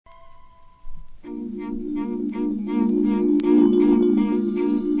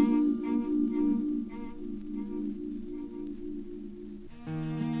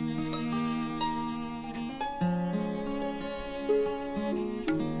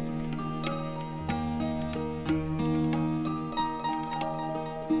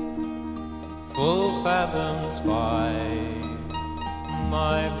fathoms 5,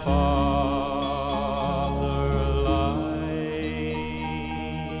 my father lies.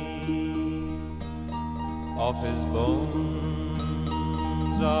 Of his bones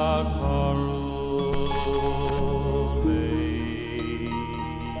are coral made.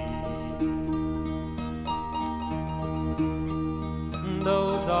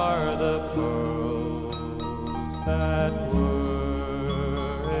 Those are the pearls that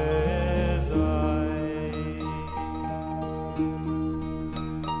were his eyes.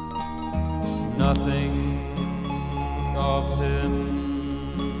 Nothing of him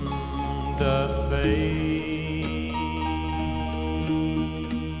doth fade,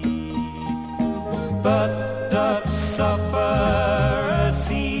 but doth suffer a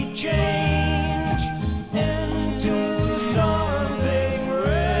sea change into something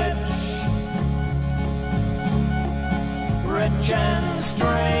rich, rich and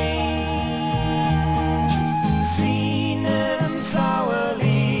strange. Seen him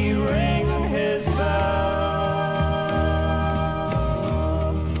sourly ring his bell.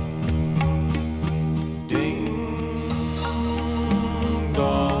 Ding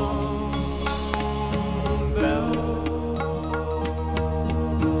dong bell.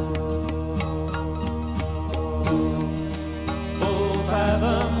 Full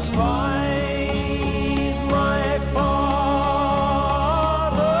fathoms 5.